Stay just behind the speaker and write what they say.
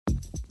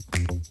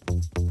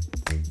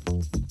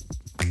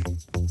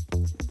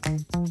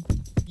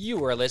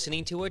You are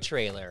listening to a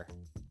trailer.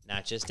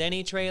 Not just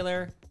any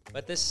trailer,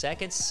 but the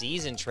second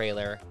season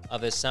trailer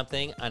of the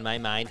Something on My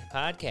Mind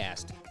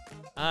podcast.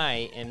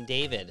 I am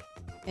David.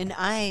 And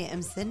I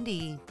am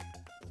Cindy.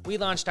 We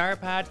launched our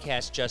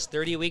podcast just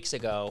 30 weeks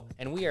ago,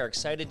 and we are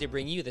excited to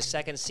bring you the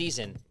second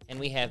season, and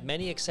we have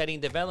many exciting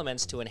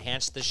developments to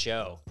enhance the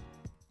show.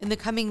 In the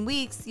coming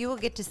weeks, you will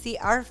get to see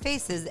our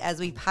faces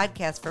as we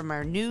podcast from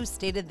our new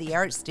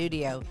state-of-the-art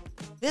studio.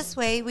 This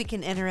way, we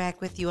can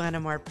interact with you on a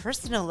more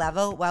personal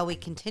level while we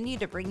continue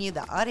to bring you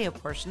the audio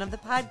portion of the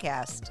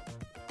podcast.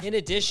 In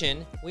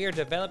addition, we are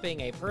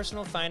developing a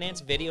personal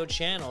finance video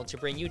channel to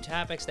bring you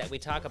topics that we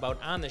talk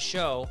about on the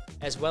show,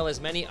 as well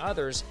as many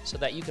others, so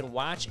that you can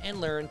watch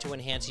and learn to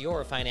enhance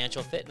your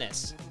financial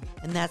fitness.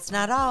 And that's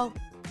not all.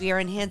 We are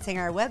enhancing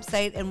our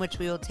website, in which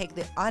we will take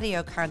the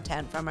audio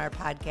content from our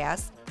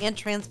podcast and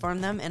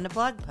transform them into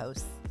blog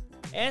posts.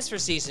 As for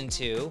Season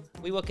 2,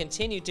 we will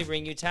continue to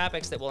bring you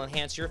topics that will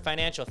enhance your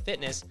financial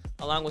fitness,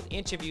 along with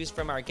interviews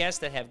from our guests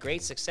that have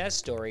great success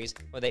stories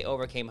where they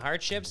overcame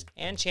hardships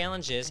and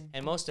challenges,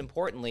 and most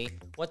importantly,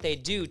 what they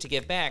do to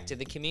give back to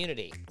the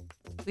community.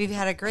 We've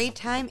had a great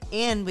time,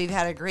 and we've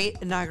had a great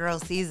inaugural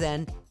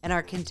season, and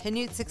our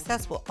continued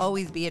success will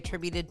always be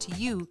attributed to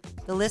you,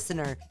 the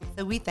listener,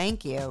 so we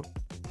thank you.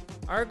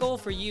 Our goal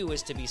for you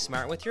is to be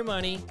smart with your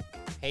money,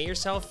 pay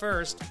yourself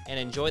first, and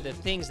enjoy the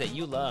things that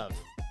you love.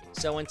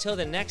 So until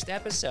the next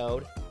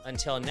episode,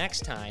 until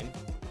next time,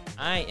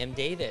 I am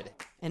David.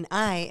 And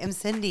I am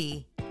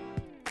Cindy.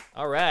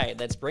 All right,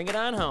 let's bring it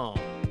on home.